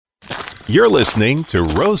You're listening to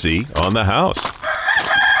Rosie on the House.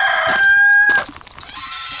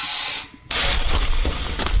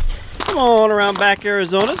 Come on around back,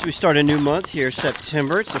 Arizona, as we start a new month here,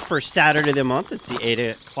 September. It's the first Saturday of the month. It's the 8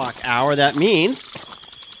 o'clock hour. That means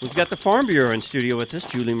we've got the Farm Bureau in studio with us,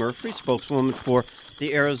 Julie Murphy, spokeswoman for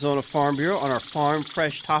the Arizona Farm Bureau on our Farm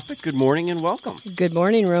Fresh topic. Good morning and welcome. Good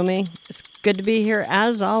morning, Romy. It's good to be here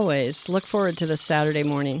as always. Look forward to this Saturday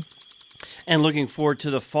morning. And looking forward to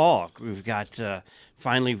the fall. We've got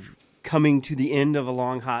finally coming to the end of a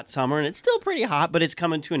long, hot summer, and it's still pretty hot, but it's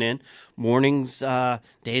coming to an end. Mornings,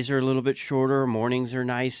 days are a little bit shorter. Mornings are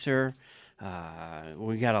nicer.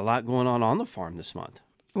 We got a lot going on the farm this month.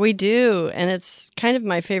 We do, and it's kind of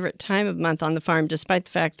my favorite time of month on the farm, despite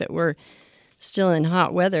the fact that we're still in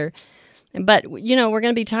hot weather. But, you know, we're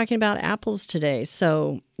going to be talking about apples today,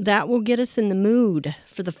 so that will get us in the mood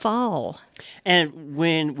for the fall. And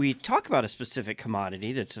when we talk about a specific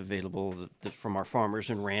commodity that's available from our farmers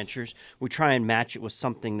and ranchers, we try and match it with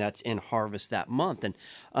something that's in harvest that month. And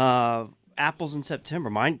apples in September,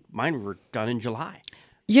 mine were done in July.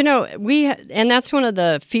 You know, and that's one of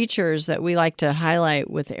the features that we like to highlight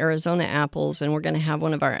with Arizona apples, and we're going to have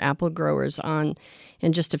one of our apple growers on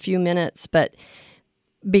in just a few minutes. But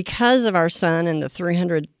because of our sun and the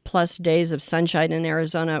 300-plus days of sunshine in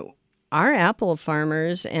Arizona, our apple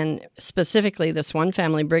farmers, and specifically this one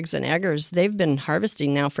family, Briggs and Eggers, they've been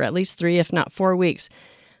harvesting now for at least 3, if not 4 weeks.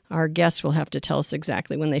 Our guests will have to tell us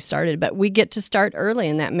exactly when they started, but we get to start early,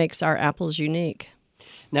 and that makes our apples unique.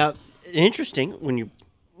 Now, interesting, when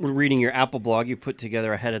reading your apple blog you put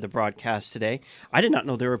together ahead of the broadcast today, I did not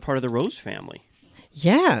know they were part of the rose family.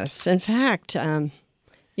 Yes, in fact,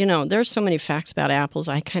 you know, there's so many facts about apples,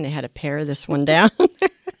 I kind of had to pare this one down.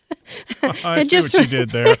 I see what you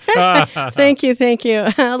did there. Thank you.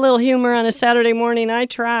 A little humor on a Saturday morning, I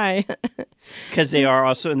try. Because they are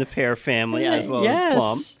also in the pear family as well as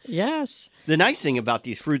plum. Yes. The nice thing about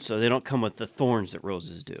these fruits, though, they don't come with the thorns that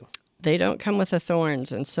roses do. They don't come with the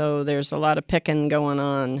thorns, and so there's a lot of picking going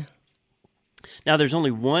on. Now, there's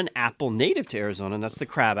only one apple native to Arizona, and that's the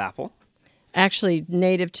crab apple. Actually,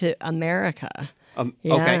 native to America.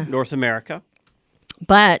 Yeah. Okay, North America.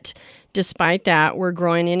 But despite that, we're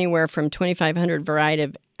growing anywhere from 2,500 variety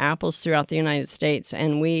of apples throughout the United States.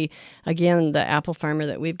 And we, again, the apple farmer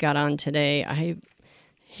that we've got on today,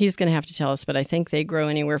 he's going to have to tell us, but I think they grow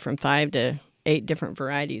anywhere from 5 to 8 different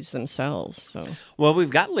varieties themselves. So, well,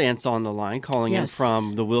 we've got Lance on the line calling in Yes.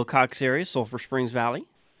 from the Wilcox area, Sulphur Springs Valley.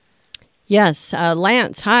 Yes,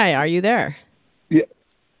 Lance, hi, are you there? Yeah,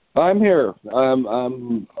 I'm here.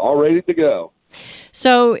 I'm all ready to go.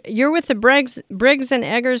 So you're with the Briggs and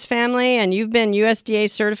Eggers family, and you've been USDA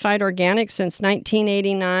certified organic since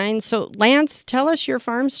 1989. So, Lance, tell us your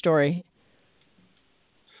farm story.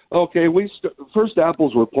 Okay, first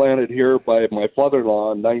apples were planted here by my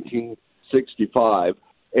father-in-law in 1965,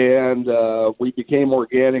 and we became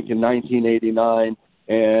organic in 1989.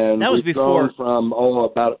 And That was we've before- grown from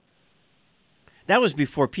about. That was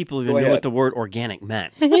before people even Go knew ahead. what the word organic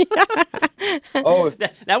meant. Oh,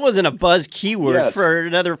 That wasn't a buzz keyword Yes. for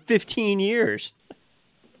another 15 years.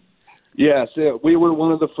 yes, we were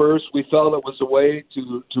one of the first. We felt it was a way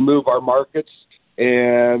to move our markets,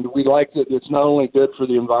 and we liked it. It's not only good for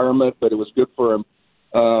the environment, but it was good for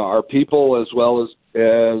our people as well as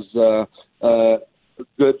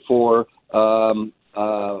good for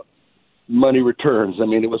money returns. I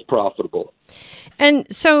mean, it was profitable. And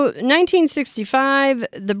so 1965,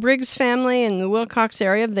 the Briggs family in the Wilcox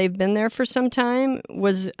area, they've been there for some time.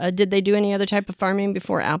 Did they do any other type of farming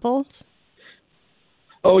before apples?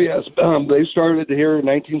 Oh, yes. They started here in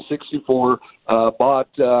 1964, bought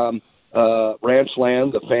ranch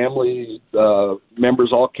land. The family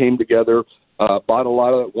members all came together, bought a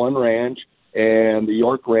lot of one ranch and the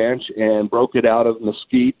York Ranch, and broke it out of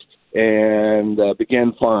Mesquite and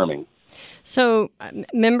began farming. So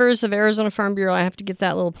members of Arizona Farm Bureau, I have to get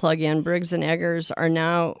that little plug in. Briggs and Eggers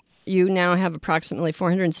you now have approximately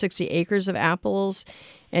 460 acres of apples,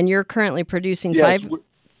 and you're currently producing Yes,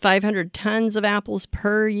 500 tons of apples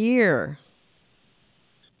per year.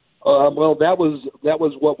 Well, that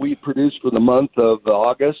was what we produced for the month of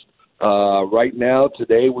August. Right now,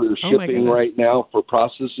 today, we're Oh, my shipping goodness. right now for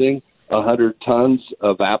processing 100 tons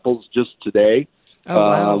of apples just today. Oh,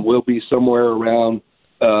 wow. We'll be somewhere around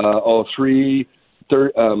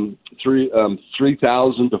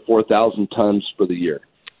 3,000 to 4,000 tons for the year.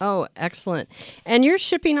 Oh, excellent. And you're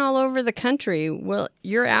shipping all over the country. Well,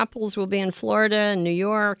 your apples will be in Florida and New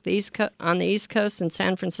York, on the East Coast, and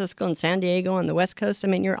San Francisco and San Diego on the West Coast. I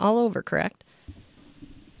mean, you're all over, correct?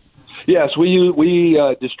 Yes, we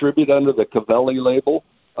distribute under the Cavelli label.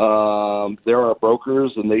 There are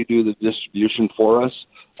brokers, and they do the distribution for us.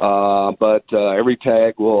 But every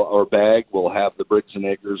tag or bag will have the Briggs and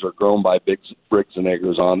Eggers or grown by Briggs and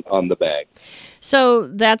Eggers on the bag. So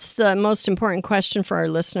that's the most important question for our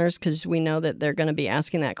listeners, because we know that they're going to be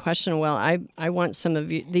asking that question. Well, I want some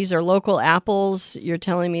of you. These are local apples. You're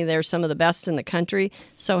telling me they're some of the best in the country.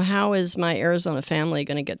 So how is my Arizona family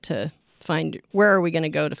going to get to find? Where are we going to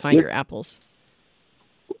go to find your apples?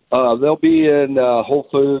 They'll be in Whole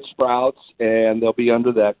Foods, Sprouts, and they'll be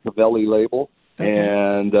under that Covelli label. Okay.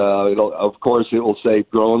 And it will say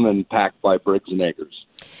grown and packed by Briggs and Eggers.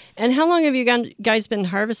 And how long have you guys been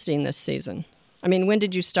harvesting this season? I mean, when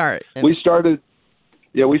did you start? We started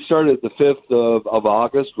the 5th of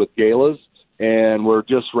August with galas, and we're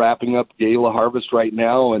just wrapping up gala harvest right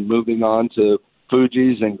now and moving on to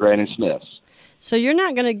Fuji's and Granny Smith's. So you're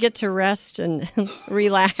not going to get to rest and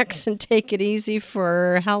relax and take it easy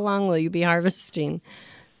for how long will you be harvesting?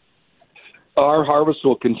 Our harvest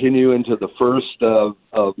will continue into the 1st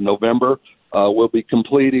of November. We'll be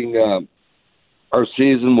completing our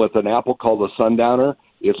season with an apple called the Sundowner.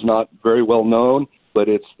 It's not very well known, but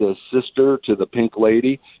it's the sister to the Pink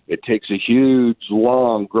Lady. It takes a huge,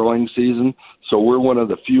 long growing season, so we're one of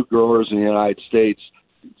the few growers in the United States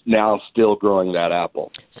now still growing that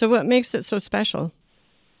apple. So what makes it so special?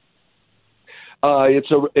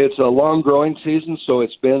 It's a long growing season, so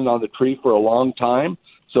it's been on the tree for a long time.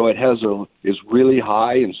 So it is really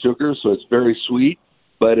high in sugar, so it's very sweet.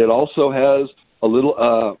 But it also has a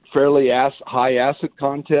little fairly high acid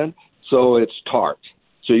content, so it's tart.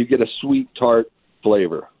 So you get a sweet tart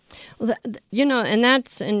flavor. Well,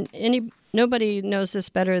 nobody knows this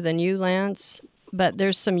better than you, Lance. But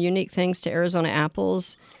there's some unique things to Arizona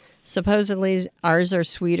apples. Supposedly, ours are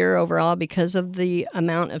sweeter overall because of the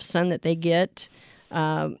amount of sun that they get.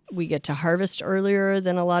 We get to harvest earlier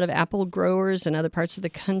than a lot of apple growers in other parts of the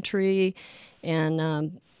country.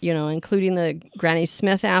 And, including the Granny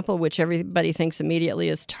Smith apple, which everybody thinks immediately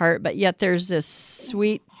is tart. But yet there's this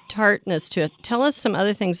sweet tartness to it. Tell us some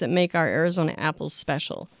other things that make our Arizona apples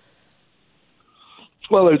special.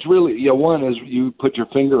 Well, it's really, one is you put your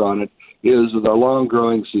finger on it, is the long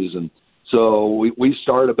growing season. So we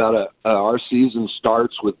start our season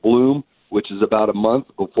starts with bloom, which is about a month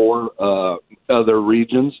before other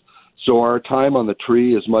regions. So our time on the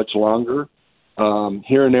tree is much longer.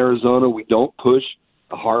 Here in Arizona, we don't push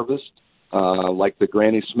a harvest like the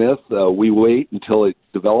Granny Smith. We wait until it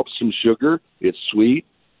develops some sugar. It's sweet.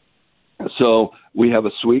 So we have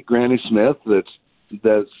a sweet Granny Smith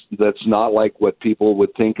that's not like what people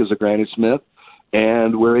would think is a Granny Smith.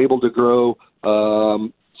 And we're able to grow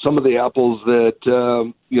some of the apples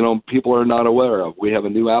that, people are not aware of. We have a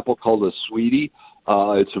new apple called a Sweetie.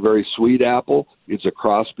 It's a very sweet apple. It's a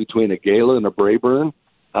cross between a Gala and a Braeburn.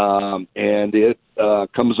 And it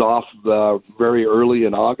comes off very early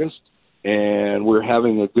in August. And we're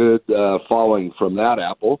having a good following from that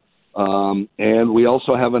apple. And we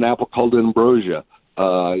also have an apple called Ambrosia.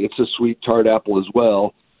 It's a sweet tart apple as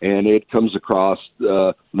well. And it comes across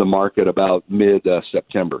the market about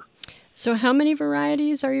mid-September. So how many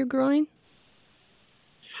varieties are you growing?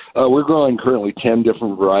 We're growing currently 10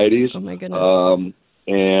 different varieties. Oh, my goodness.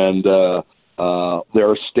 And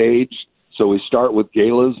they're staged. So we start with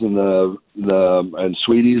galas and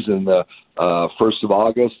sweeties in the 1st of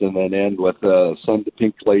August, and then end with the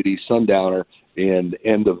Pink Lady Sundowner in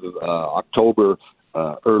end of October,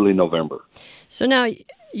 early November. So now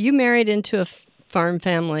you married into a farm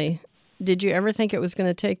family. Did you ever think it was going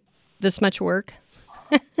to take this much work?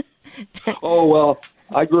 Oh, well,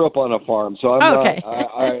 I grew up on a farm, so okay.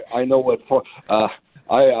 I know what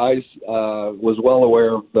I was well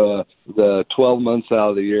aware of the 12 months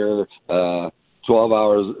out of the year, 12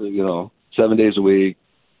 hours, 7 days a week,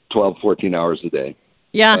 12, 14 hours a day.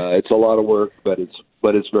 Yeah. It's a lot of work, but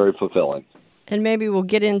it's very fulfilling. And maybe we'll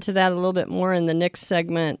get into that a little bit more in the next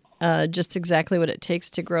segment, just exactly what it takes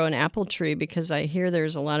to grow an apple tree, because I hear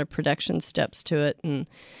there's a lot of production steps to it.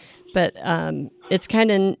 But it's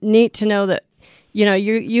kind of neat to know that,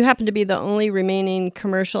 you happen to be the only remaining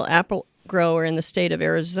commercial apple grower in the state of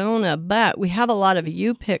Arizona, but we have a lot of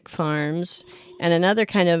U-pick farms, and another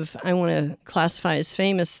kind of, I want to classify as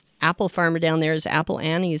famous apple farmer down there is Apple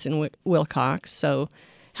Annie's in Wilcox. So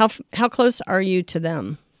how close are you to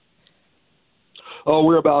them? Oh,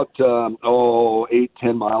 we're about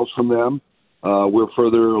 8-10 miles from them. We're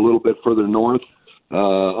a little bit further north,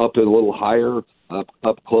 up and a little higher,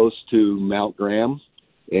 up close to Mount Graham,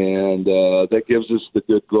 and that gives us the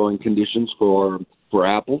good growing conditions for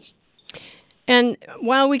apples. And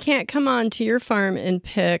while we can't come on to your farm and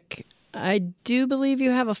pick, I do believe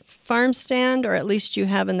you have a farm stand, or at least you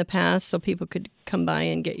have in the past, so people could come by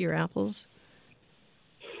and get your apples.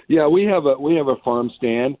 Yeah, we have a farm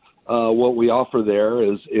stand. What we offer there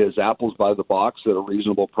is apples by the box at a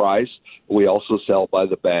reasonable price. We also sell by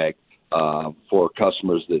the bag for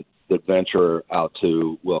customers that venture out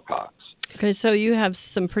to Wilcox. Okay, so you have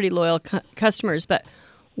some pretty loyal customers, but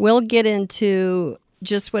we'll get into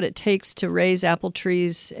just what it takes to raise apple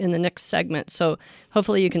trees in the next segment. So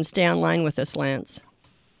hopefully you can stay online with us, Lance.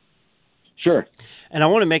 Sure. And I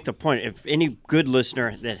want to make the point, if any good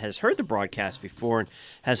listener that has heard the broadcast before and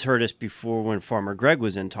has heard us before when Farmer Greg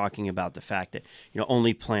was in talking about the fact that,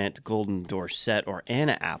 only plant Golden Dorset or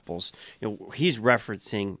Anna apples, he's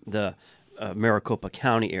referencing the Maricopa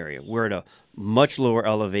County area. We're at a much lower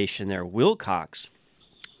elevation there. Wilcox,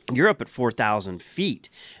 you're up at 4,000 feet,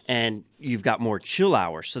 and you've got more chill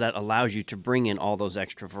hours, so that allows you to bring in all those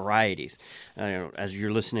extra varieties. As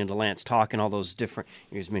you're listening to Lance talk and all those different,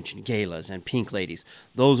 you just mentioned galas and pink ladies,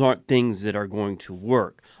 those aren't things that are going to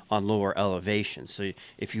work on lower elevations. So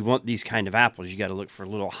if you want these kind of apples, you got to look for a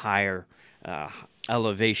little higher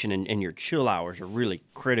elevation, and your chill hours are really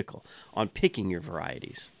critical on picking your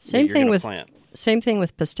varieties. Same thing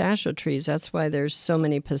with pistachio trees. That's why there's so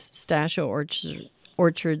many pistachio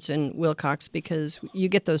orchards in Wilcox, because you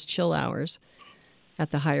get those chill hours at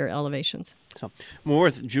the higher elevations. So more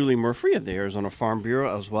with Julie Murphy of the Arizona Farm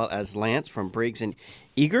Bureau, as well as Lance from Briggs and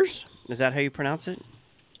Eggers. Is that how you pronounce it?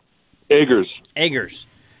 Eggers.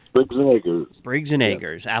 Briggs and Eggers. Briggs and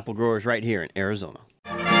Eggers, apple growers right here in Arizona.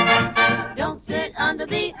 Don't sit under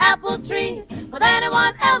the apple tree with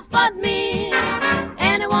anyone else but me.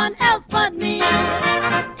 Anyone else but me.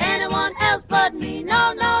 Anyone else but me.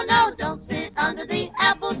 No, no, no, don't sit under the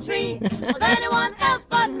apple tree with anyone else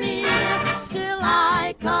but me till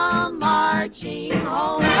I come marching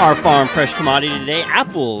home. Our farm fresh commodity today,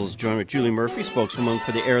 apples. Joined with Julie Murphy, spokeswoman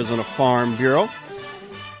for the Arizona Farm Bureau.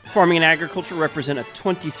 Farming and agriculture represent a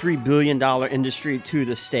 $23 billion industry to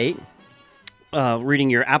the state. Reading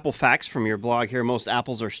your apple facts from your blog here, most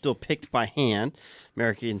apples are still picked by hand.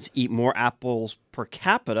 Americans eat more apples per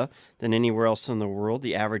capita than anywhere else in the world.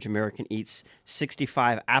 The average American eats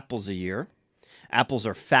 65 apples a year. Apples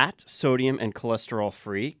are fat, sodium, and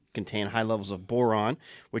cholesterol-free, contain high levels of boron,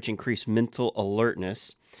 which increase mental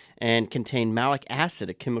alertness, and contain malic acid,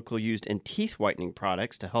 a chemical used in teeth whitening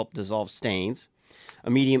products to help dissolve stains. A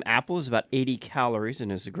medium apple is about 80 calories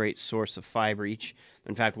and is a great source of fiber each.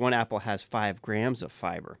 In fact, one apple has 5 grams of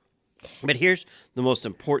fiber. But here's the most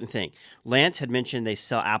important thing. Lance had mentioned they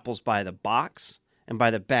sell apples by the box and by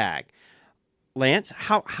the bag. Lance,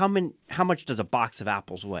 how much does a box of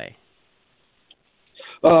apples weigh?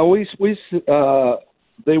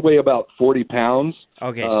 They weigh about 40 pounds.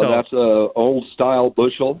 Okay, so that's a old style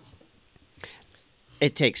bushel.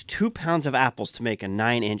 It takes 2 pounds of apples to make a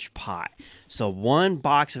 9-inch pie. So one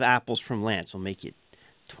box of apples from Lance will make you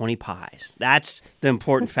 20 pies. That's the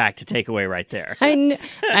important fact to take away right there.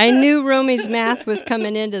 I knew Romy's math was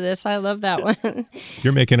coming into this. I love that one.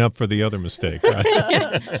 You're making up for the other mistake, right?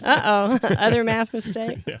 Uh-oh. Other math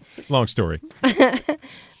mistake? Yeah. Long story.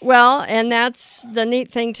 Well, and that's the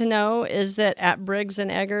neat thing to know is that at Briggs and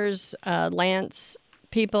Eggers, Lance,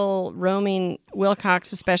 people roaming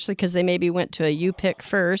Wilcox, especially because they maybe went to a U-Pick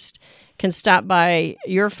first, can stop by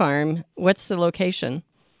your farm. What's the location?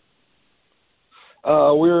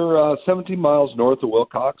 We're 17 miles north of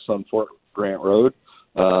Wilcox on Fort Grant Road,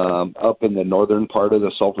 up in the northern part of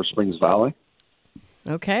the Sulphur Springs Valley.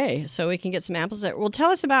 Okay, so we can get some apples there. Well,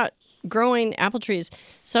 tell us about growing apple trees.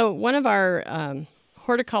 So one of our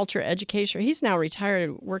horticulture educator, he's now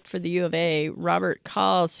retired, worked for the U of A, Robert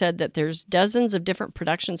Call, said that there's dozens of different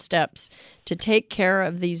production steps to take care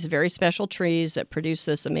of these very special trees that produce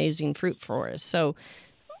this amazing fruit for us. So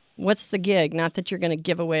what's the gig? Not that you're going to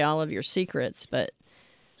give away all of your secrets, but...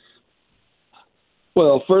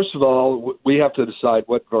 Well, first of all, we have to decide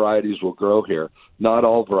what varieties will grow here. Not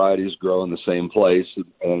all varieties grow in the same place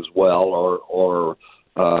as well or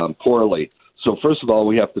poorly. So first of all,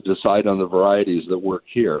 we have to decide on the varieties that work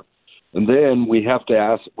here. And then we have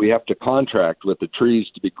to contract with the trees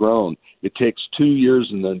to be grown. It takes 2 years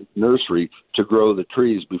in the nursery to grow the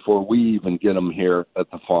trees before we even get them here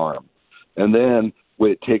at the farm. And then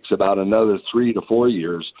it takes about another 3 to 4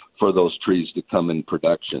 years for those trees to come in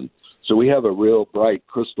production. So we have a real bright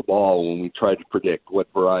crystal ball when we try to predict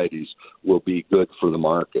what varieties will be good for the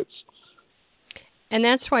markets. And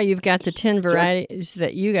that's why you've got the 10 varieties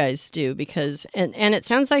that you guys do, because and it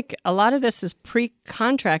sounds like a lot of this is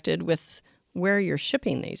pre-contracted with where you're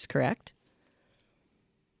shipping these, correct?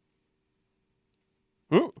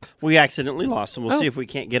 We accidentally lost him. We'll see if we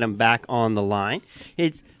can't get him back on the line.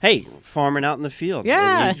 It's farming out in the field.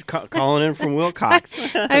 Yeah. He's calling in from Wilcox.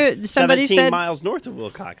 Somebody 17 said miles north of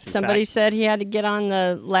Wilcox. Somebody said he had to get on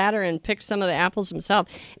the ladder and pick some of the apples himself.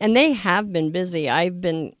 And they have been busy. I've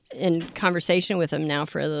been in conversation with him now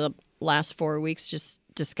for the last 4 weeks, just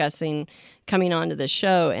discussing coming onto the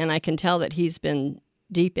show. And I can tell that he's been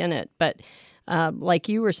deep in it. But like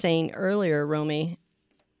you were saying earlier, Romy,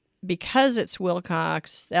 because it's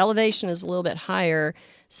Wilcox, the elevation is a little bit higher.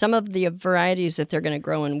 Some of the varieties that they're going to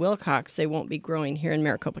grow in Wilcox, they won't be growing here in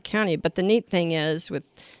Maricopa County. But the neat thing is, with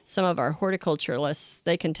some of our horticulturalists,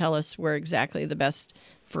 they can tell us where exactly the best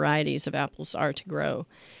varieties of apples are to grow.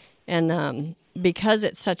 And because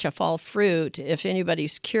it's such a fall fruit, if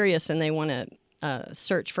anybody's curious and they want to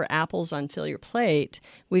search for apples on Fill Your Plate,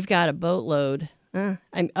 we've got a boatload. A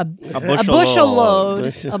bushel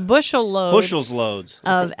load bushels loads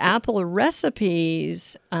of apple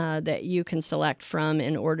recipes that you can select from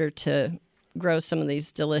in order to grow some of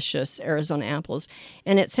these delicious Arizona apples.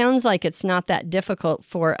 And it sounds like it's not that difficult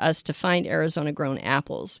for us to find Arizona-grown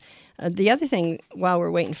apples. The other thing, while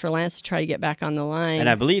we're waiting for Lance to try to get back on the line... And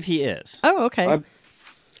I believe he is. Oh, okay.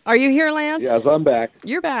 Are you here, Lance? Yes, I'm back.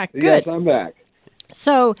 You're back. Good. Yes, I'm back.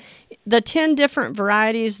 So the 10 different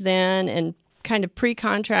varieties then, and kind of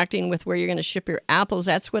pre-contracting with where you're going to ship your apples,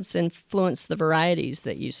 that's what's influenced the varieties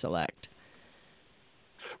that you select.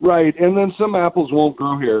 Right, and then some apples won't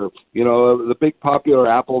grow here. You know, the big popular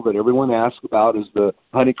apple that everyone asks about is the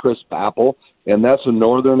Honeycrisp apple, and that's a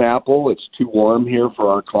northern apple. It's too warm here for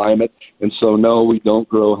our climate, and so no, we don't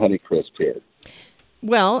grow Honeycrisp here.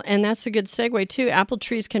 Well, and that's a good segue, too. Apple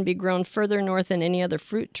trees can be grown further north than any other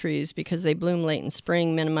fruit trees because they bloom late in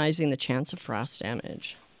spring, minimizing the chance of frost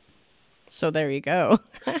damage. So there you go.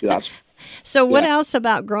 Yes. So what else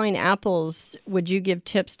about growing apples would you give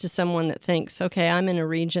tips to someone that thinks, okay, I'm in a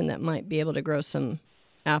region that might be able to grow some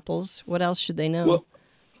apples? What else should they know?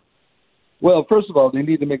 Well, first of all, they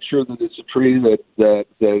need to make sure that it's a tree that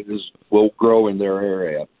will grow in their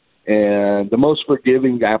area. And the most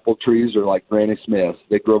forgiving apple trees are like Granny Smith.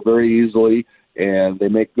 They grow very easily, and they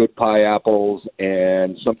make good pie apples,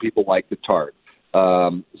 and some people like the tart.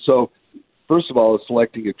 So first of all, it's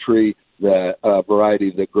selecting a tree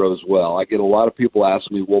variety that grows well. I get a lot of people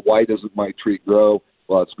ask me, well, why doesn't my tree grow?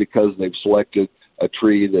 Well, it's because they've selected a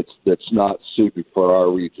tree that's not suited for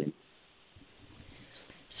our region.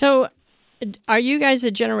 So are you guys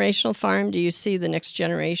a generational farm? Do you see the next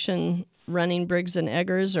generation running Briggs and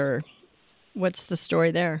Eggers, or what's the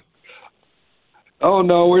story there? Oh,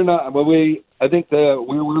 no, we're not. Well, I think that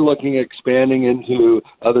we're looking at expanding into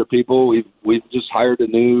other people. We've just hired a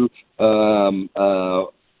new farm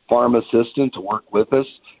assistant to work with us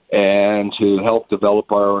and to help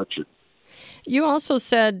develop our orchard. You also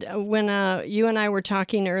said when you and I were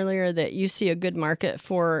talking earlier that you see a good market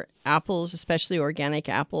for apples, especially organic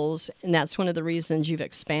apples, and that's one of the reasons you've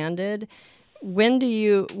expanded. Where do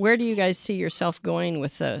you guys see yourself going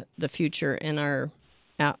with the future in our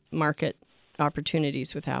market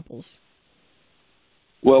opportunities with apples?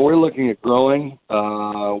 Well, we're looking at growing.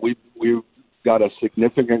 We've got a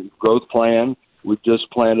significant growth plan. We've just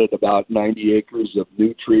planted about 90 acres of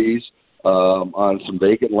new trees on some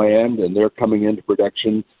vacant land, and they're coming into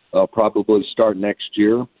production probably start next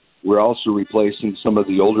year. We're also replacing some of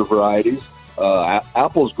the older varieties.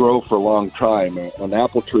 Apples grow for a long time. An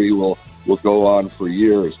apple tree will go on for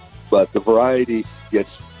years, but the variety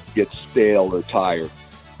gets stale or tired.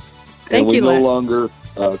 Thank and you,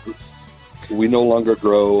 we no longer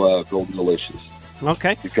grow Golden Delicious.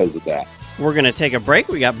 Okay. Because of that. We're going to take a break.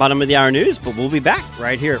 We got bottom of the hour news, but we'll be back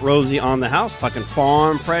right here at Rosie on the House talking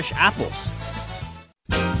farm fresh apples.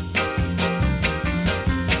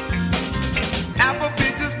 Apple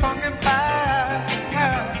peaches, pumpkin pie.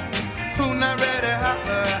 Who not ready?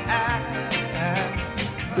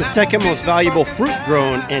 The second most valuable fruit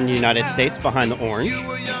grown in the United States behind the orange.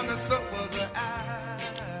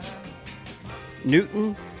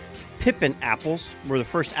 Newton Pippin apples were the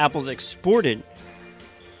first apples exported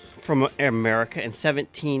from America in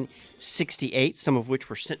 1768, some of which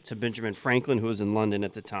were sent to Benjamin Franklin, who was in London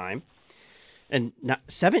at the time. In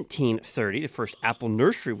 1730, the first apple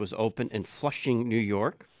nursery was opened in Flushing, New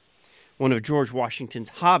York. One of George Washington's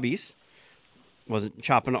hobbies wasn't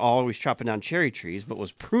always chopping down cherry trees, but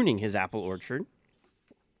was pruning his apple orchard.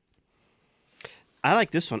 I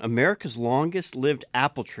like this one. America's longest-lived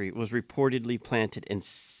apple tree was reportedly planted in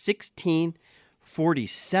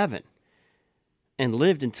 1647 and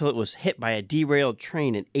lived until it was hit by a derailed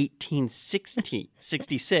train in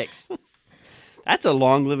 1866. That's a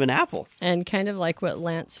long-living apple. And kind of like what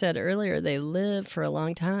Lance said earlier, they live for a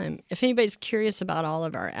long time. If anybody's curious about all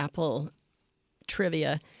of our apple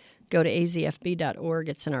trivia, go to azfb.org.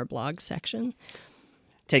 It's in our blog section.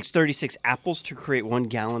 Takes 36 apples to create 1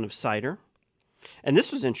 gallon of cider. And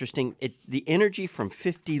this was interesting. The energy from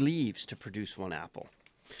 50 leaves to produce 1 apple,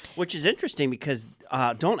 which is interesting because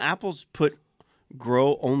don't apples produce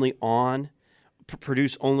only on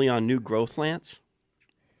new growth, Lance?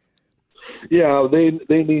 Yeah,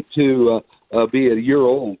 they need to be a year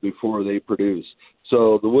old before they produce.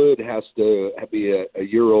 So the wood has to be a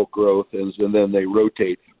year-old growth, and then they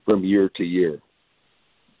rotate from year to year.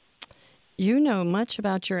 You know much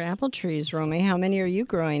about your apple trees, Romy. How many are you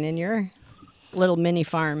growing in your little mini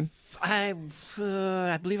farm? I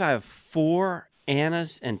believe I have 4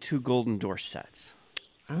 Annas and 2 Golden Dorsets.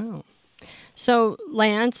 Oh. So,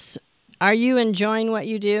 Lance, are you enjoying what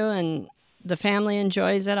you do? And the family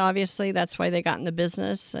enjoys it, obviously. That's why they got in the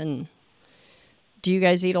business. And do you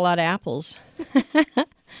guys eat a lot of apples?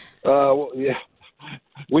 Yeah,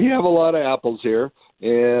 we have a lot of apples here,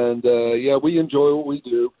 and yeah, we enjoy what we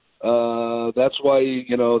do. That's why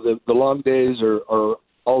the long days are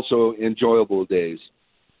also enjoyable days.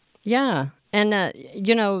 Yeah, and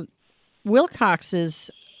Wilcox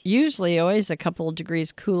is usually always a couple of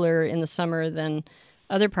degrees cooler in the summer than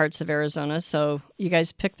other parts of Arizona, so you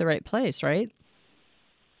guys picked the right place, right?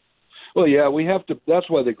 Well, yeah, we have to. That's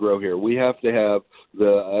why they grow here. We have to have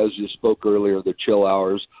as you spoke earlier, the chill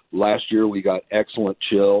hours. Last year we got excellent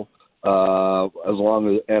chill,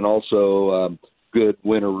 and also good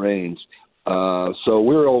winter rains. So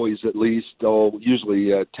we're always at least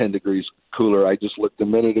usually 10 degrees cooler. I just looked a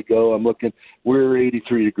minute ago. We're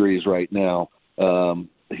 83 degrees right now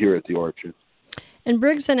here at the orchard. And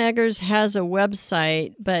Briggs & Eggers has a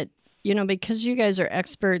website, but, because you guys are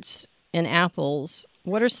experts in apples,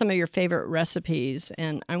 what are some of your favorite recipes?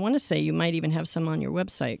 And I want to say you might even have some on your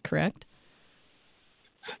website, correct?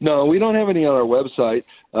 No, we don't have any on our website.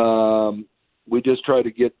 We just try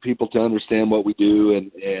to get people to understand what we do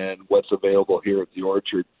and what's available here at the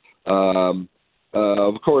orchard.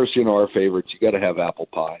 Of course, our favorites, you got to have apple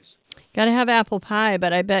pies. Got to have apple pie,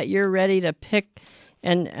 but I bet you're ready to pick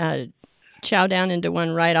and chow down into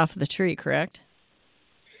one right off the tree, correct?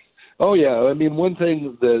 Oh, yeah. I mean, one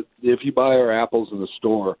thing that if you buy our apples in the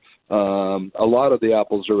store, a lot of the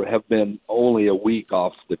apples have been only a week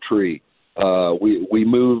off the tree. We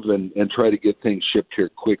move and try to get things shipped here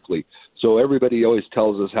quickly. So everybody always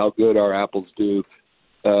tells us how good our apples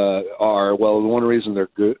are. Well, one reason they're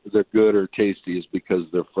good or tasty is because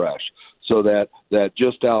they're fresh. So that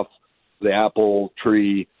just off the apple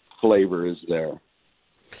tree flavor is there.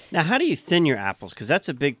 Now, how do you thin your apples? Because that's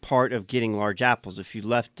a big part of getting large apples. If you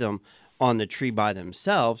left them on the tree by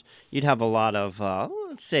themselves, you'd have a lot of,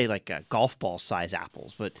 let's say, like golf ball size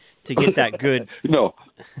apples. But to get that good no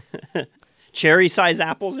cherry size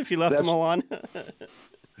apples, if you left them all on.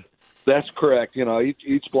 That's correct.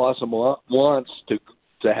 Each blossom wants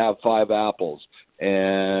to have 5 apples,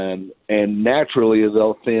 and naturally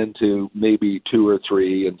they'll thin to maybe 2 or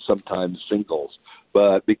 3, and sometimes singles.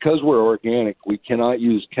 But because we're organic, we cannot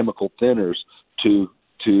use chemical thinners to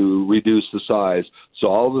reduce the size. So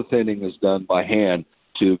all the thinning is done by hand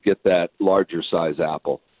to get that larger size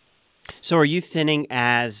apple. So are you thinning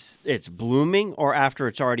as it's blooming or after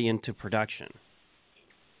it's already into production?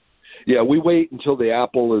 Yeah, we wait until the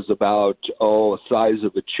apple is about a size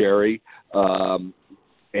of a cherry, and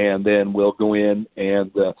then we'll go in, and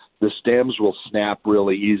the stems will snap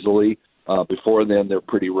really easily. Before then, they're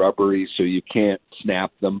pretty rubbery, so you can't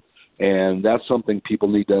snap them. And that's something people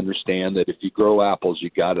need to understand, that if you grow apples, you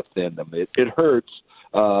got to thin them. It hurts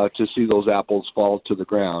to see those apples fall to the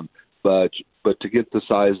ground, but to get the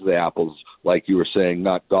size of the apples, like you were saying,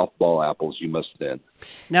 not golf ball apples, you must thin.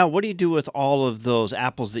 Now, what do you do with all of those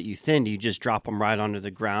apples that you thin? Do you just drop them right onto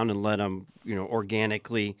the ground and let them,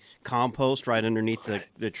 organically compost right underneath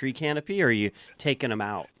the tree canopy, or are you taking them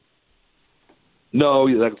out? No,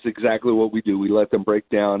 that's exactly what we do. We let them break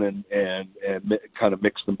down and kind of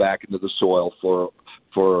mix them back into the soil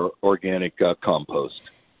for organic compost.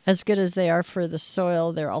 As good as they are for the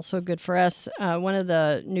soil, they're also good for us. One of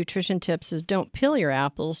the nutrition tips is don't peel your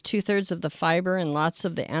apples. 2/3 of the fiber and lots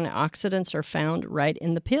of the antioxidants are found right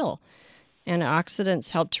in the peel. Antioxidants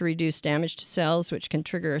help to reduce damage to cells, which can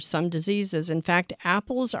trigger some diseases. In fact,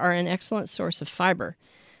 apples are an excellent source of fiber.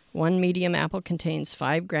 One medium apple contains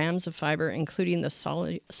 5 grams of fiber, including the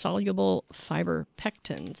soluble fiber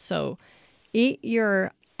pectin. So eat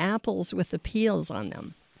your apples with the peels on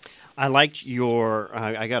them. I liked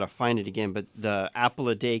I got to find it again, but the apple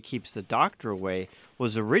a day keeps the doctor away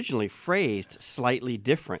was originally phrased slightly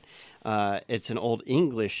different. It's an old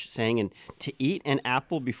English saying, and to eat an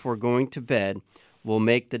apple before going to bed will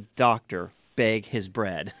make the doctor beg his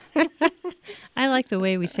bread. I like the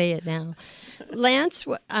way we say it now. Lance,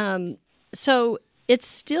 so it's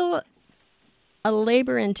still a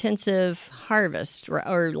labor-intensive harvest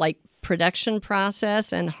or like production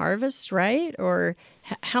process and harvest, right? Or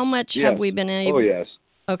how much have we been able? Oh, yes.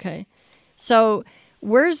 Okay. So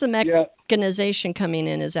where's the mechanization coming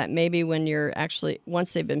in? Is that maybe when you're actually,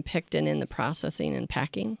 once they've been picked and in the processing and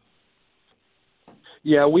packing?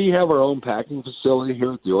 Yeah, we have our own packing facility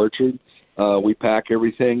here at the orchard. We pack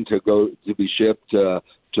everything to be shipped to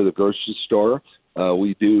the grocery store.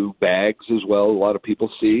 We do bags as well. A lot of people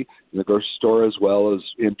see in the grocery store, as well as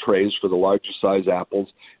in trays for the larger size apples.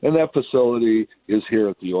 And that facility is here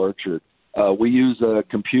at the orchard. We use a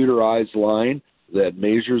computerized line that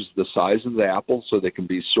measures the size of the apple so they can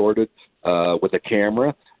be sorted with a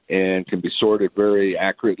camera and can be sorted very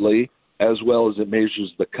accurately, as well as it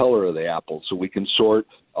measures the color of the apple, so we can sort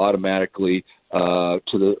automatically by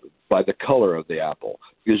the color of the apple.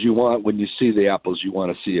 Because when you see the apples, you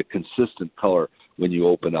want to see a consistent color when you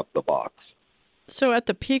open up the box. So at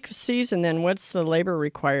the peak season, then, what's the labor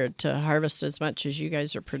required to harvest as much as you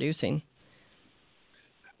guys are producing?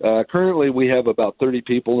 Currently, we have about 30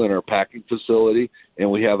 people in our packing facility,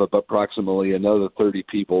 and we have approximately another 30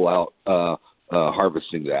 people out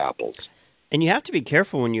harvesting the apples. And you have to be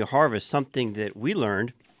careful when you harvest. Something that we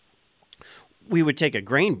learned, we would take a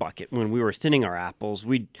grain bucket when we were thinning our apples.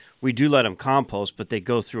 We do let them compost, but they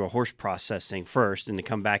go through a horse processing first, and they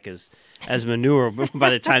come back as manure by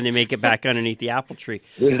the time they make it back underneath the apple tree.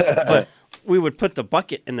 But we would put the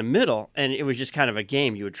bucket in the middle, and it was just kind of a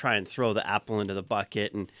game. You would try and throw the apple into the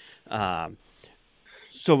bucket, and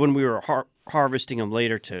so when we were harvesting them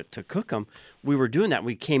later to cook them, we were doing that.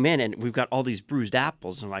 We came in and we've got all these bruised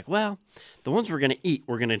apples, and like, well, the ones we're going to eat,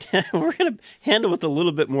 we're going to handle with a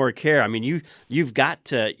little bit more care. I mean, you've got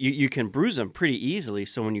to you can bruise them pretty easily.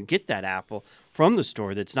 So when you get that apple from the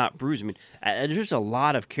store that's not bruised, I mean, there's a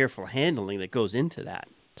lot of careful handling that goes into that.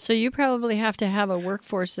 So you probably have to have a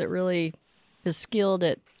workforce that really is skilled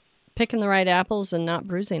at picking the right apples and not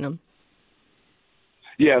bruising them.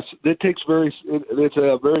 Yes, it's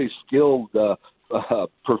a very skilled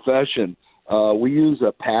profession. We use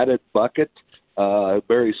a padded bucket, a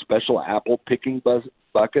very special apple picking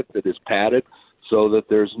bucket that is padded so that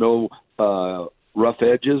there's no rough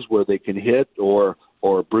edges where they can hit or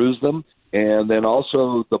bruise them. And then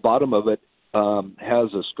also the bottom of it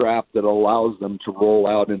has a strap that allows them to roll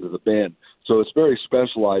out into the bin. So it's very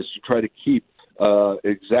specialized to try to keep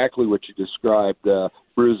exactly what you described,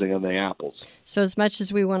 bruising on the apples. So as much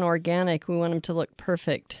as we want organic, we want them to look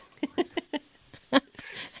perfect.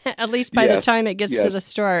 At least by the time it gets to the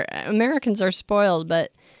store. Americans are spoiled,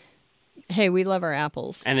 but hey, we love our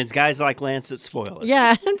apples. And it's guys like Lance that spoil us.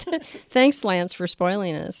 Yeah. Thanks, Lance, for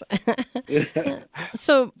spoiling us.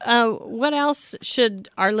 So what else should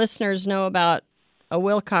our listeners know about a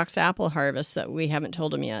Wilcox apple harvest that we haven't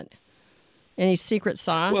told them yet? Any secret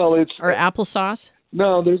sauce or applesauce?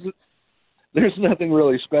 No, there's nothing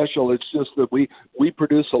really special. It's just that we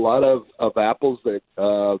produce a lot of apples that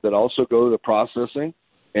also go to processing,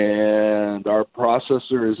 and our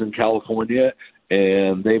processor is in California,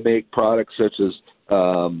 and they make products such as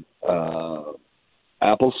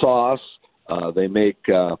applesauce. They make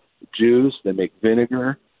juice. They make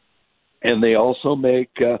vinegar. And they also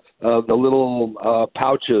make the little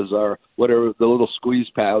pouches, or whatever, the little squeeze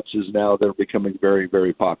pouches now. They're becoming very,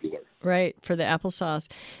 very popular. Right, for the applesauce.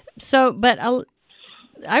 So, but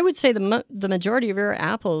I would say the majority of your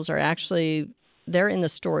apples are actually, they're in the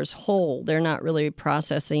stores whole. They're not really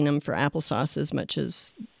processing them for applesauce as much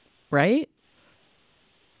as, right?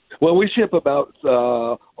 Well, we ship about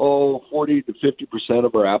 40 to 50%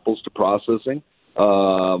 of our apples to processing.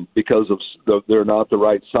 Because they're not the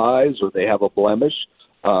right size or they have a blemish.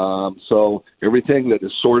 So everything that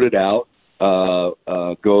is sorted out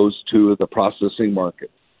goes to the processing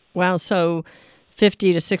market. Wow. So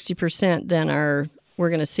 50 to 60% then we're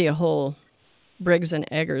going to see a whole Briggs and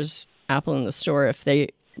Eggers apple in the store if they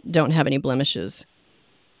don't have any blemishes.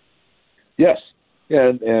 Yes.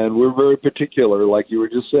 And we're very particular, like you were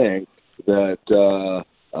just saying, that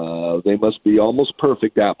they must be almost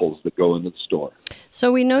perfect apples that go in the store.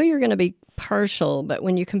 So we know you're going to be partial, but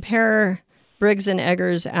when you compare Briggs and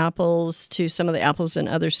Eggers apples to some of the apples in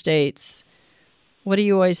other states, what do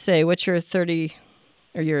you always say? What's your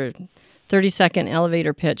 30-second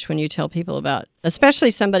elevator pitch when you tell people about,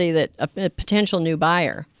 especially somebody that a potential new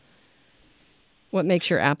buyer? What makes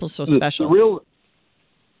your apples so special?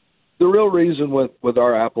 The real reason with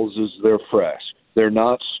our apples is they're fresh. They're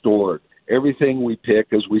not stored. everything we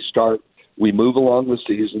pick as we move along the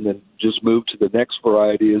season and just move to the next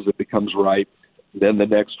variety as it becomes ripe, then the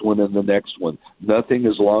next one and the next one. Nothing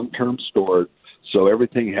is long-term stored, so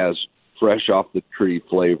everything has fresh off the tree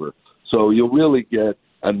flavor. So you'll really get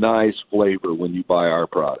a nice flavor when you buy our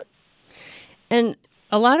product. And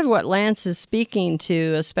a lot of what Lance is speaking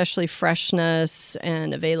to, especially freshness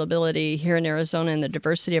and availability here in Arizona and the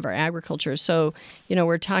diversity of our agriculture. So,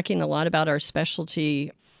 we're talking a lot about our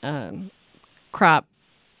specialty crop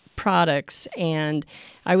products. And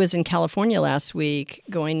I was in California last week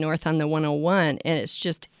going north on the 101, and it's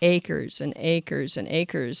just acres and acres and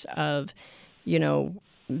acres of,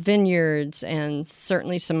 vineyards and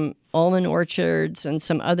certainly some almond orchards and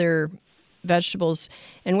some other vegetables.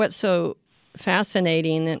 And what's so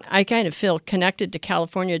fascinating, and I kind of feel connected to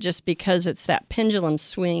California just because it's that pendulum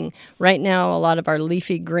swing. Right now, a lot of our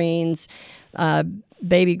leafy greens,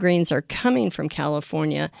 baby greens are coming from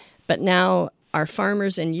California, but now our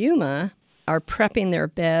farmers in Yuma are prepping their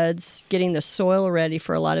beds, getting the soil ready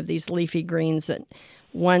for a lot of these leafy greens that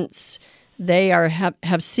once they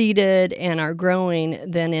have seeded and are growing,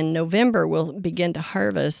 then in November we'll begin to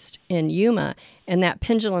harvest in Yuma. And that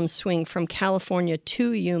pendulum swing from California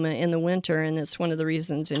to Yuma in the winter, and it's one of the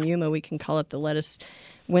reasons in Yuma we can call it the lettuce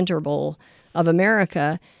winter bowl of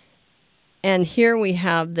America. And here we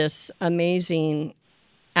have this amazing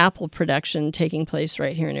apple production taking place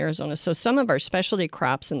right here in Arizona. So some of our specialty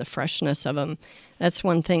crops and the freshness of them, that's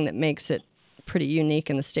one thing that makes it pretty unique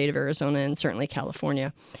in the state of Arizona and certainly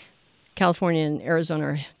California. California and Arizona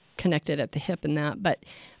are connected at the hip in that, but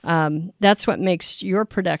that's what makes your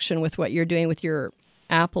production with what you're doing with your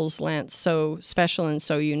apples, Lance, so special and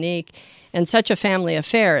so unique and such a family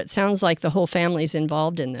affair. It sounds like the whole family's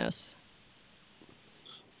involved in this.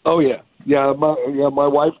 Oh, yeah. My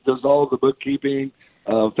wife does all the bookkeeping.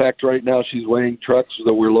 In fact, right now she's weighing trucks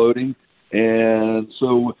that we're loading, and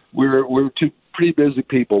so we're two pretty busy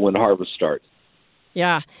people when harvest starts.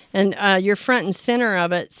 Yeah, and you're front and center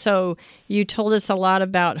of it. So you told us a lot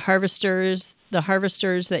about harvesters, the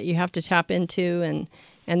harvesters that you have to tap into, and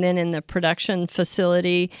then in the production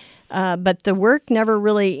facility. But the work never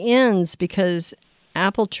really ends because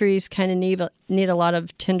apple trees kind of need a lot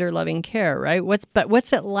of tender, loving care, right?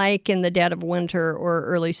 What's it like in the dead of winter or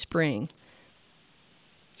early spring?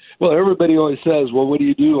 Well, everybody always says, well, what do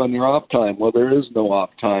you do on your off time? Well, there is no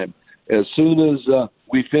off time. As soon as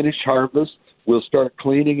we finish harvest, we'll start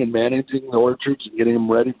cleaning and managing the orchards and getting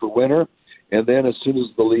them ready for winter. And then as soon as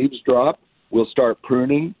the leaves drop, we'll start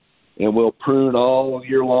pruning, and we'll prune all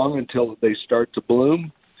year long until they start to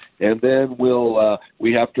bloom. And then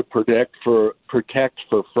we have to protect for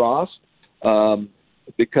frost.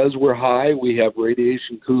 Because we're high, we have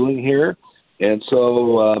radiation cooling here. And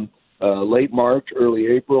so late March, early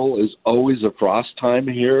April is always a frost time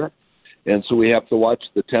here. And so we have to watch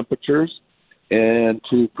the temperatures. And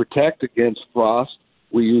to protect against frost,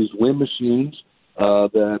 we use wind machines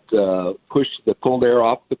that push the cold air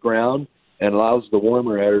off the ground and allows the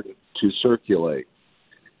warmer air to circulate.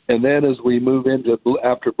 And then as we move into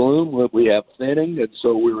after bloom, we have thinning, and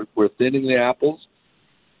so we're thinning the apples.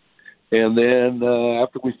 And then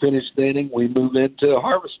after we finish thinning, we move into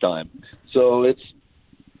harvest time. So it's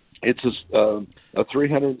a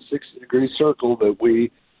 360-degree circle that we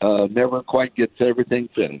never quite get to everything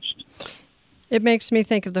finished. It makes me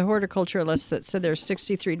think of the horticulturalists that said there's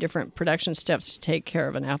 63 different production steps to take care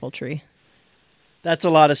of an apple tree. That's a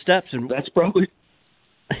lot of steps. And that's probably...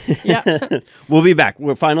 Yeah. We'll be back.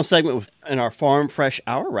 We're final segment in our Farm Fresh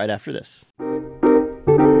Hour right after this.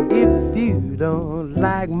 If you don't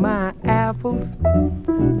like my apples,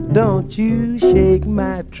 don't you shake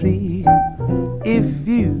my tree. If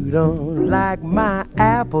you don't like my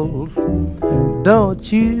apples, don't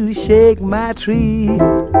you shake my tree.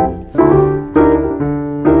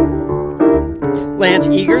 Lance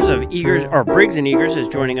Egers of Briggs & Egers is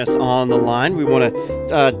joining us on the line. We want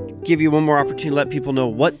to give you one more opportunity to let people know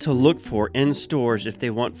what to look for in stores if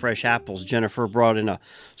they want fresh apples. Jennifer brought in a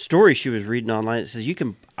story she was reading online that says you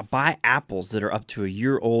can buy apples that are up to a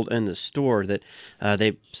year old in the store that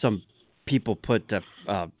some people put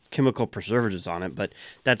chemical preservatives on it. But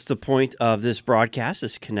that's the point of this broadcast,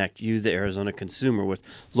 is to connect you, the Arizona consumer, with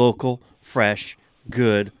local, fresh,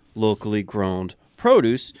 good, locally grown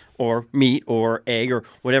produce or meat or egg or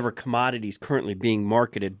whatever commodities currently being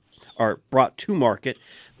marketed or brought to market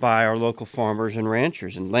by our local farmers and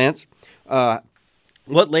ranchers. And Lance, what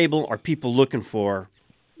label are people looking for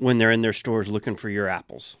when they're in their stores looking for your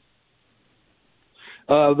apples?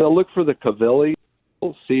 They'll look for the Covilli,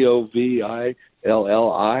 Covilli,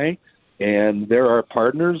 and they're our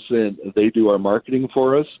partners, and they do our marketing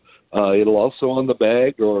for us. It'll also on the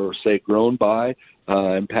bag or say grown by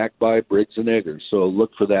and packed by Briggs and Eggers. So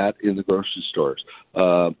look for that in the grocery stores.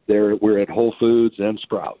 We're at Whole Foods and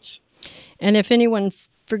Sprouts. And if anyone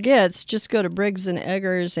forgets, just go to Briggs and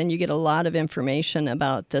Eggers and you get a lot of information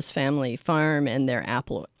about this family farm and their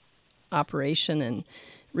apple operation, and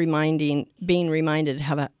being reminded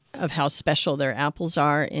of how special their apples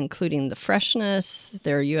are, including the freshness.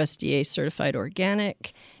 They're USDA certified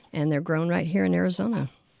organic, and they're grown right here in Arizona.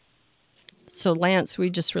 So, Lance, we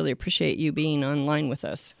just really appreciate you being online with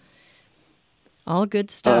us. All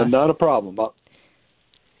good stuff. Not a problem.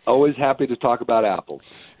 Always happy to talk about apples.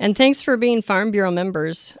 And thanks for being Farm Bureau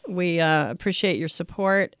members. We appreciate your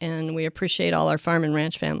support, and we appreciate all our farm and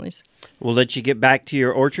ranch families. We'll let you get back to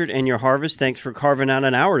your orchard and your harvest. Thanks for carving out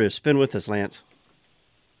an hour to spend with us, Lance.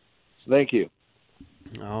 Thank you.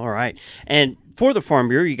 All right. And for the Farm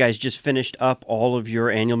Bureau, you guys just finished up all of your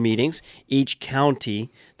annual meetings. Each county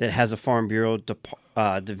that has a Farm Bureau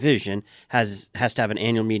division has to have an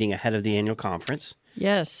annual meeting ahead of the annual conference.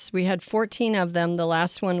 Yes, we had 14 of them. The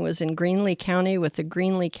last one was in Greenlee County with the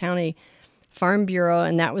Greenlee County Farm Bureau,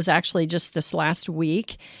 and that was actually just this last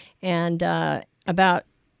week. And about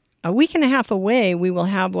a week and a half away, we will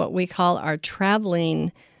have what we call our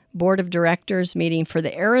traveling board of directors meeting for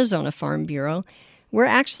the Arizona Farm Bureau. We're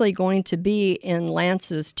actually going to be in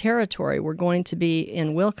Lance's territory. We're going to be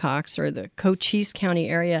in Wilcox, or the Cochise County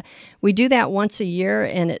area. We do that once a year,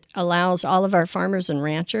 and it allows all of our farmers and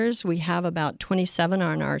ranchers, we have about 27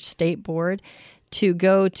 on our state board, to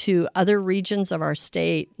go to other regions of our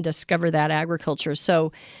state, discover that agriculture.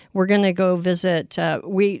 So we're going to go visit,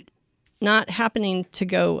 not happening to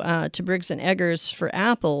go to Briggs and Eggers for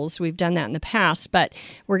apples. We've done that in the past, but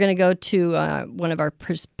we're going to go to one of our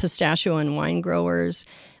pistachio and wine growers,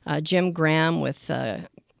 Jim Graham with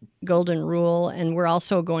Golden Rule, and we're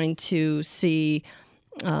also going to see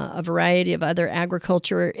a variety of other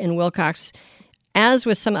agriculture in Wilcox. As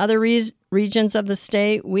with some other regions of the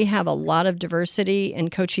state, we have a lot of diversity in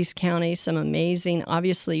Cochise County, some amazing.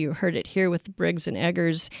 Obviously, you heard it here with Briggs and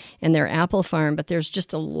Eggers and their apple farm, but there's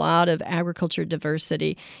just a lot of agriculture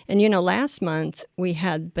diversity. And, last month we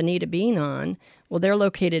had Bonita Bean on. Well, they're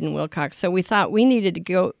located in Wilcox. So we thought we needed to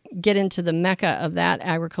go get into the mecca of that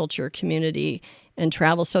agriculture community and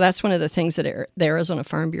travel. So that's one of the things that the Arizona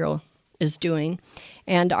Farm Bureau is doing.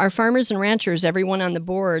 And our farmers and ranchers, everyone on the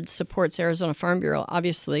board supports Arizona Farm Bureau,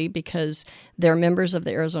 obviously, because they're members of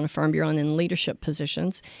the Arizona Farm Bureau and in leadership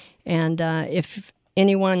positions. And if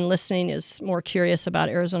anyone listening is more curious about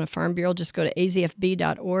Arizona Farm Bureau, just go to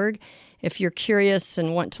azfb.org. If you're curious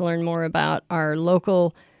and want to learn more about our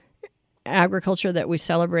local agriculture that we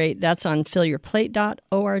celebrate, that's on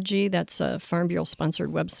fillyourplate.org. That's a Farm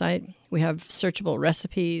Bureau-sponsored website. We have searchable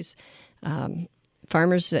recipes,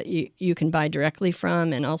 farmers that you can buy directly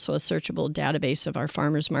from, and also a searchable database of our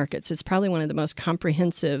farmers markets. It's probably one of the most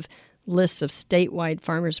comprehensive lists of statewide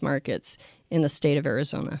farmers markets in the state of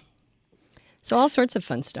Arizona. So all sorts of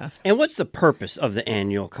fun stuff. And what's the purpose of the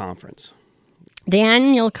annual conference? The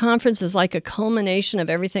annual conference is like a culmination of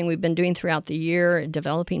everything we've been doing throughout the year,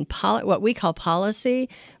 developing what we call policy.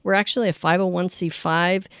 We're actually a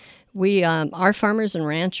 501c5. Our farmers and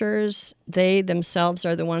ranchers, they themselves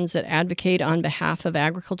are the ones that advocate on behalf of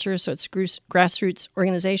agriculture, so it's a grassroots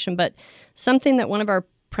organization. But something that one of our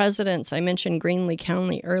presidents, I mentioned Greenlee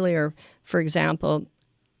County earlier, for example,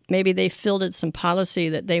 maybe they fielded some policy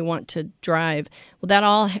that they want to drive. Well, that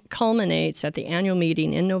all culminates at the annual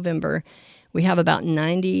meeting in November. We have about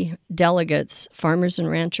 90 delegates, farmers and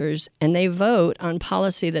ranchers, and they vote on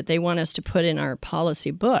policy that they want us to put in our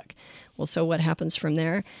policy book. Well, so what happens from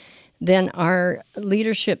there? Then our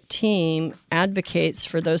leadership team advocates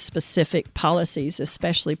for those specific policies,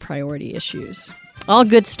 especially priority issues. All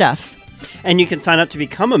good stuff. And you can sign up to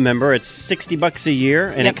become a member. It's $60 a year,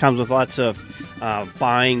 and It comes with lots of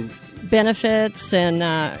buying benefits. And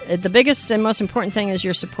the biggest and most important thing is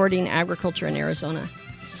you're supporting agriculture in Arizona.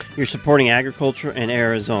 You're supporting agriculture in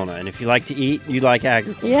Arizona. And if you like to eat, you like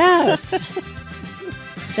agriculture. Yes.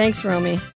 Thanks, Romy.